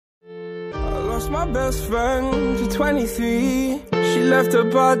lost my best friend to 23. She left her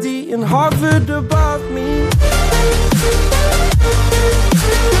body and hovered above me.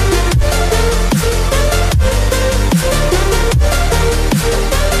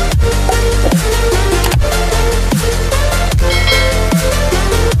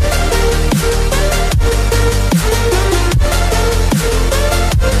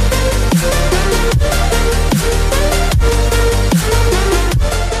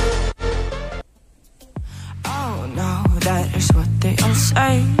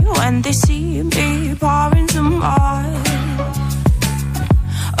 When they see me pouring some more,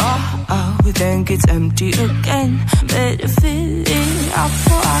 oh, then gets empty again. Better fill it up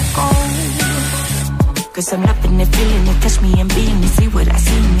before I go. Cause I'm loving it, feeling it, touch me and being it. See what I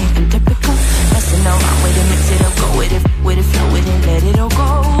see in it, and typical. Messing around with it, mix it up, go with it, flow with it, let it all go.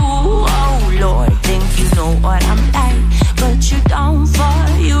 Oh Lord, think you know what I'm like, but you don't fall,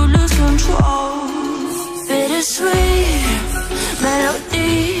 you lose control. Bittersweet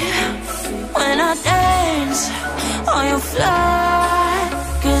melody when I dance on your fly.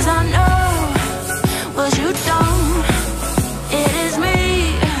 Cause I know what you don't. It is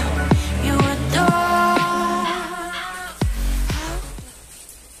me you adore.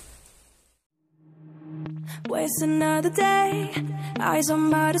 Waste another day, eyes on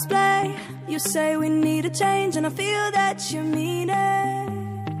my display. You say we need a change, and I feel that you mean it.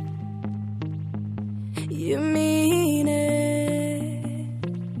 You mean it.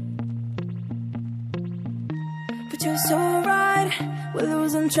 But you're so right, we're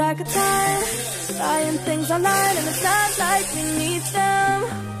losing track of time, buying things online, and it's not like we need them.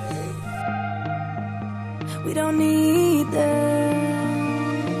 We don't need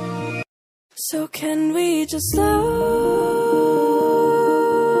them. So can we just slow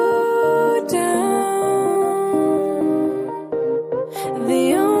down?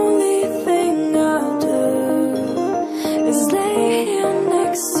 The only thing I'll do is lay here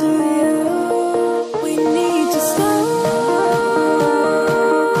next to you. We need to slow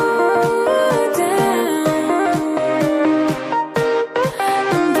down,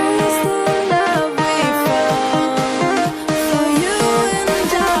 embrace the love we found for you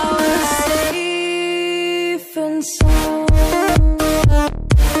and our safe and sound.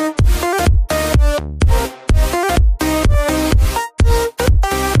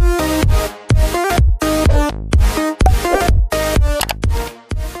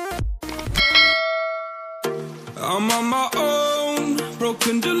 I'm on my own,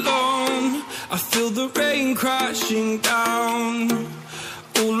 broken and alone. I feel the rain crashing down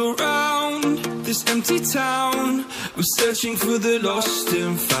all around this empty town. We're searching for the lost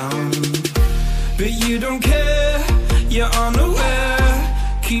and found, but you don't care, you're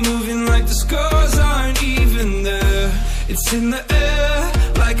unaware. Keep moving like the scars aren't even there. It's in the air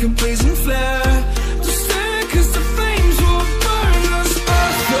like a blazing flare. Just stare, cause the flames will burn us. I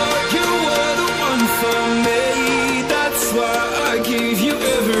thought you were the one for me, that's why I gave you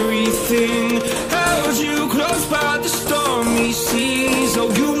everything. Held you close by the stormy seas. Oh,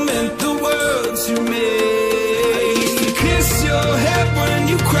 you meant the world to me. I used to kiss your head when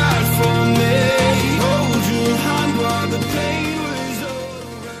you cried for me, hold your hand while the pain was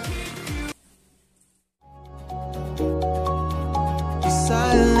over. Your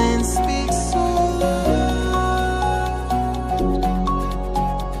silence speaks so loud,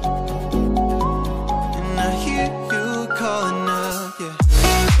 and I hear you calling out, yeah.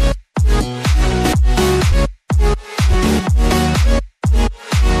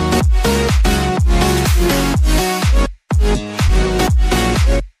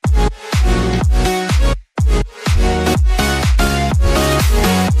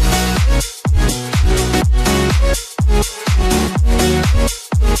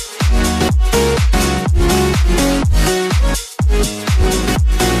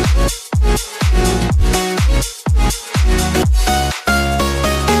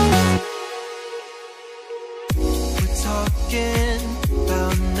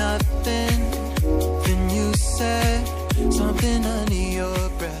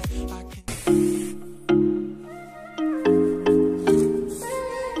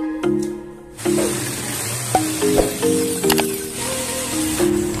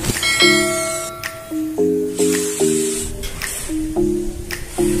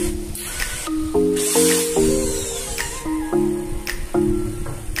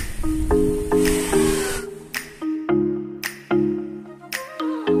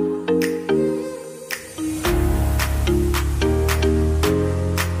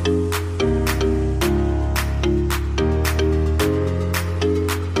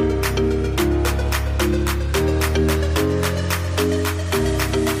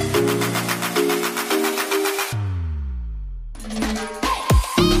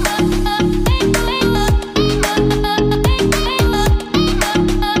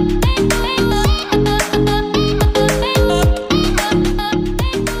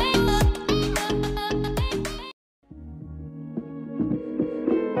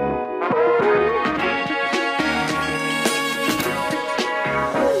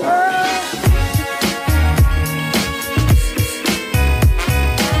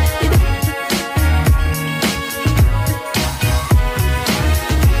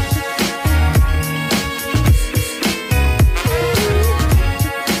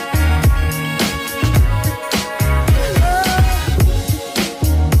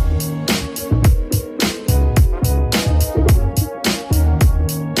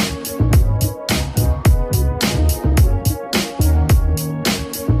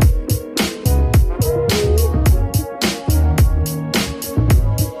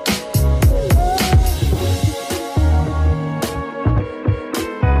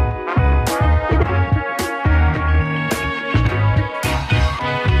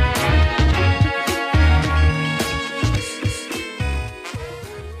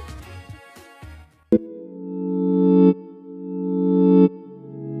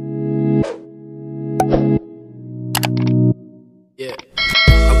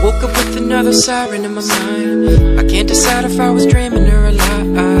 little siren in my mind. I can't decide if I was dreaming or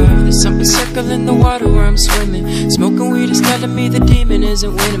alive. There's something circling the water where I'm swimming. Smoking weed is telling me the demon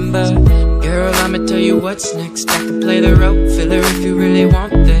isn't winning. But girl, I'ma tell you what's next. I could play the role, filler if you really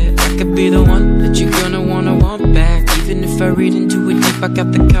want that. I could be the one that you're gonna wanna want back. Even if I read into it deep, I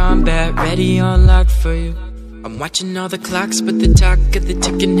got the combat ready on lock for you. I'm watching all the clocks, but the talk of the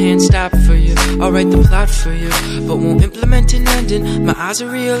ticking hand stop for you. I'll write the plot for you, but won't implement an ending. My eyes are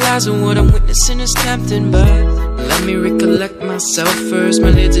realizing what I'm witnessing is tempting, but let me recollect myself first.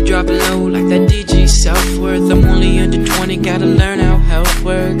 My lids are dropping low like that DG self-worth. I'm only under 20, gotta learn how health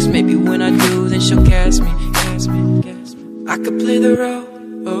works. Maybe when I do, then she'll cast me. I could play the role,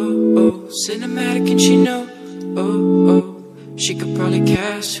 oh, oh, cinematic and she know, oh, oh. She could probably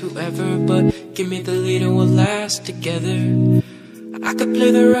cast whoever, but give me the lead and we'll last together. I could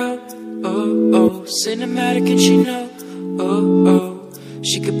play the role, oh, oh, cinematic and she know, oh, oh.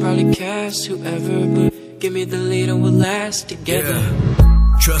 She could probably cast whoever, but give me the lead and we'll last together.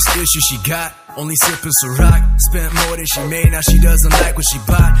 Yeah. Trust issues she got, only sipping Ciroc. Spent more than she made, now she doesn't like what she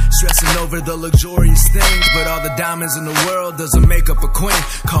bought. Stressing over the luxurious things, but all the diamonds in the world doesn't make up a queen.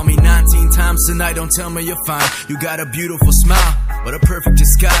 Call me 19 times tonight, don't tell me you're fine. You got a beautiful smile, but a perfect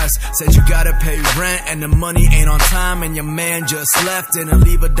disguise. Said you gotta pay rent and the money ain't on time, and your man just left and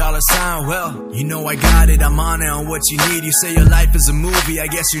leave a dollar sign. Well, you know I got it, I'm on it on what you need. You say your life is a movie, I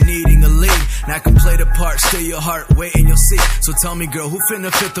guess you're needing a lead. And I can play the part, stay your heart, wait and you'll see. So tell me girl, who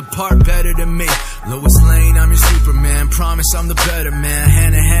finna fit the part better than me? Lois Lane, I'm your Superman, promise I'm the better man.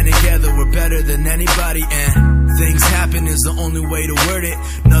 Hand in hand together, we're better than anybody, and things happen is the only way to word it.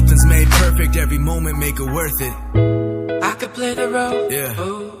 Nothing's made perfect, every moment make it worth it. I could play the role, yeah.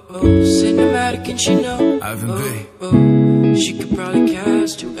 Oh, oh, cinematic and she know, Ivan B. Oh, she could probably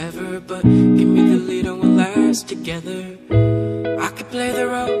cast whoever, but give me the lead and we'll last together. I could play the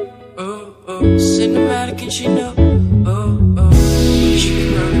role, oh, oh, cinematic